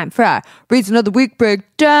 it is time for our Reason of the Week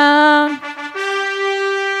breakdown.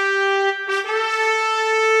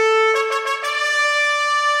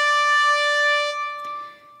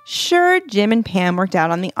 Sure, Jim and Pam worked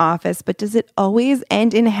out on The Office, but does it always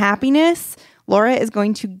end in happiness? Laura is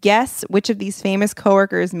going to guess which of these famous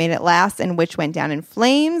coworkers made it last and which went down in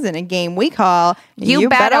flames in a game we call You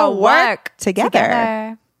Better Work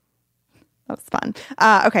Together. That's fun.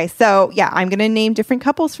 Okay, so yeah, I'm going to name different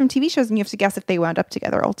couples from TV shows, and you have to guess if they wound up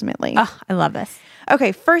together ultimately. Oh, I love this.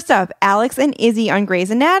 Okay, first up, Alex and Izzy on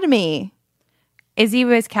Grey's Anatomy. Izzy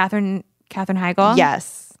was Katherine Heigl?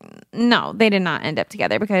 Yes. No, they did not end up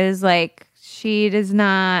together because, like, she does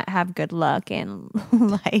not have good luck in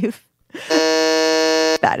life.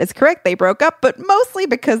 That is correct. They broke up, but mostly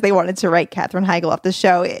because they wanted to write Katherine Heigl off the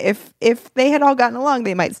show. If they had all gotten along,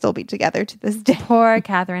 they might still be together to this day. Poor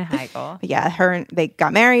Katherine Heigl. Yeah, they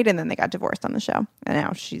got married and then they got divorced on the show, and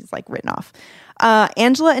now she's like written off.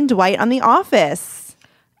 Angela and Dwight on The Office.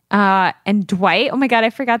 And Dwight. Oh my God,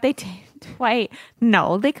 I forgot they dated Dwight.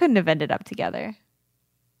 No, they couldn't have ended up together.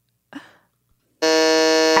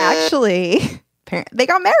 Actually, they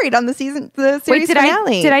got married on the series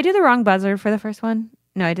finale. Did I do the wrong buzzer for the first one?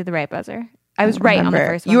 No, I did the right buzzer. I was right on the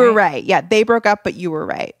first one. You were right. Yeah, they broke up, but you were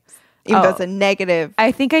right. Even though it's a negative,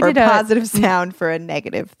 I think I or did a positive sound for a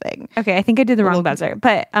negative thing. Okay, I think I did the wrong buzzer,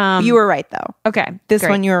 but you were right though. Okay, this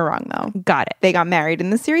one you were wrong though. Got it. They got married in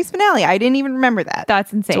the series finale. I didn't even remember that.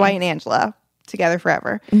 That's insane. Dwight and Angela together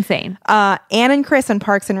forever. Insane. Anne and Chris on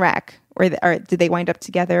Parks and Rec. Or did they wind up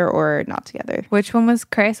together or not together? Which one was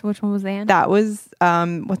Chris? Which one was Anne? That was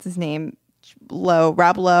what's his name?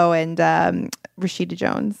 Rob Lowe and Rashida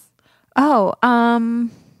Jones. Oh,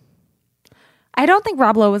 I don't think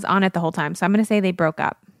Rob Lowe was on it the whole time, so I'm going to say they broke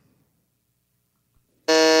up.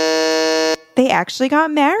 They actually got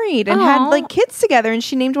married and had like kids together, and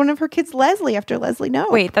she named one of her kids Leslie after Leslie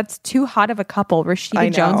Knope. Wait, that's too hot of a couple.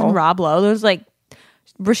 Rashida Jones and Rob Lowe. Those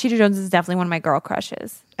Rashida Jones is definitely one of my girl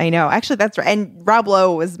crushes. I know. Actually, that's right. And Rob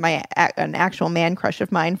Lowe was an actual man crush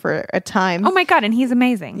of mine for a time. Oh my God, and he's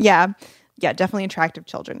amazing. Yeah. Yeah, definitely attractive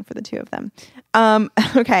children for the two of them.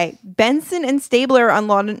 Okay, Benson and Stabler on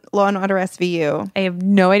Law and Order SVU. I have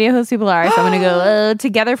no idea who those people are, so I'm going to go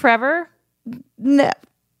together forever? No,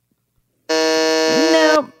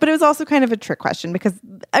 but it was also kind of a trick question because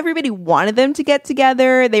everybody wanted them to get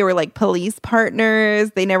together. They were like police partners.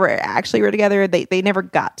 They never actually were together. They never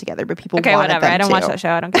got together, but people wanted whatever. them I don't to. watch that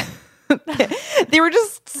show. I don't care. There were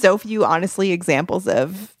just so few, honestly, examples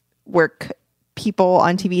of work people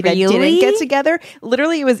on TV that didn't get together.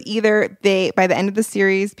 Literally, it was either by the end of the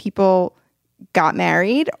series, people got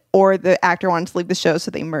married or the actor wanted to leave the show, so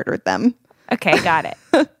they murdered them. Okay, got it.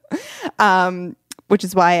 Which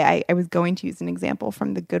is why I was going to use an example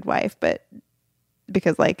from The Good Wife, but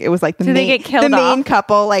because it was like the main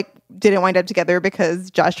couple didn't wind up together because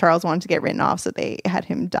Josh Charles wanted to get written off, so they had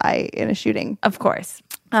him die in a shooting. Of course.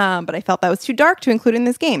 But I felt that was too dark to include in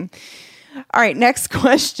this game. All right, next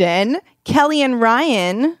question. Kelly and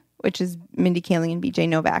Ryan, which is Mindy Kaling and BJ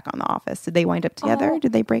Novak on The Office. Did they wind up together?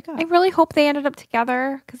 Did they break up? I really hope they ended up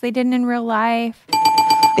together because they didn't in real life.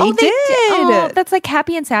 They did. Oh, that's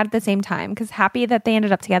happy and sad at the same time because happy that they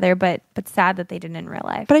ended up together, but sad that they didn't in real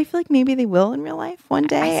life. But I feel like maybe they will in real life one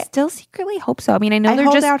day. I still secretly hope so. I mean, I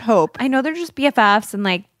hold out hope. I know they're just BFFs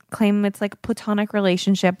and claim it's a platonic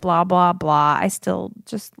relationship, blah, blah, blah. I still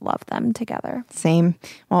just love them together. Same.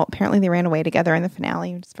 Well, apparently they ran away together in the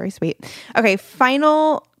finale, which is very sweet. Okay,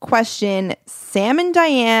 final question. Sam and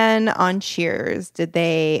Diane on Cheers. Did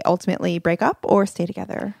they ultimately break up or stay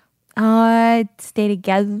together? Stay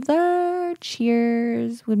together.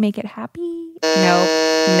 Cheers would make it happy.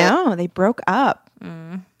 No, they broke up.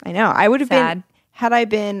 I know. I would have been, had I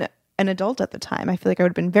been an adult at the time, I feel like I would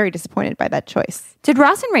have been very disappointed by that choice. Did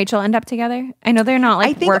Ross and Rachel end up together? I know they're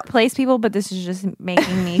not workplace people, but this is just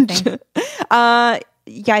making me think.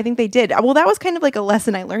 Yeah, I think they did. Well, that was kind of a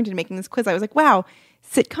lesson I learned in making this quiz. I was like, wow,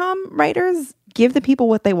 sitcom writers give the people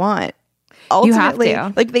what they want. Ultimately, you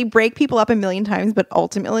have to. They break people up a million times, but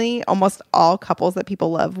ultimately almost all couples that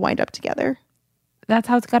people love wind up together. That's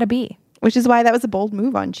how it's got to be. Which is why that was a bold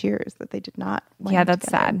move on Cheers, that they did not wind up that's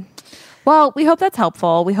together. sad. Well, we hope that's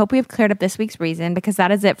helpful. We hope we have cleared up this week's reason because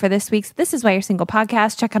that is it for this week's This Is Why You're Single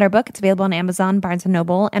podcast. Check out our book. It's available on Amazon, Barnes &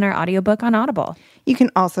 Noble, and our audiobook on Audible. You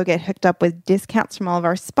can also get hooked up with discounts from all of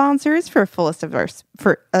our sponsors. For a full list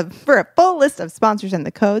of sponsors and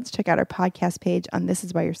the codes, check out our podcast page on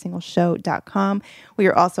thisiswhyyou'resingleshow.com. We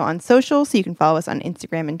are also on social, so you can follow us on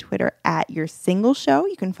Instagram and Twitter at Your Single Show.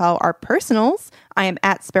 You can follow our personals. I am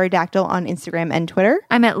at Sparadactyl on Instagram and Twitter.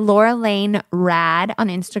 I'm at Laura Lane Rad on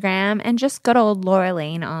Instagram and just good old Laura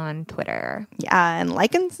Lane on Twitter. Yeah, and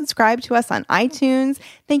like and subscribe to us on iTunes.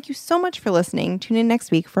 Thank you so much for listening. Tune in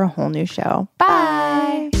next week for a whole new show.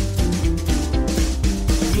 Bye.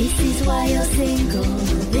 This is why you're single.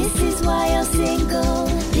 This is why you're single.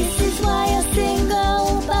 This is why you're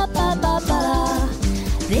single. Ba ba ba ba.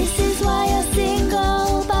 This is why you're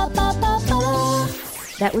single. Ba ba ba ba.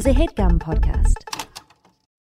 That was a HeadGum podcast.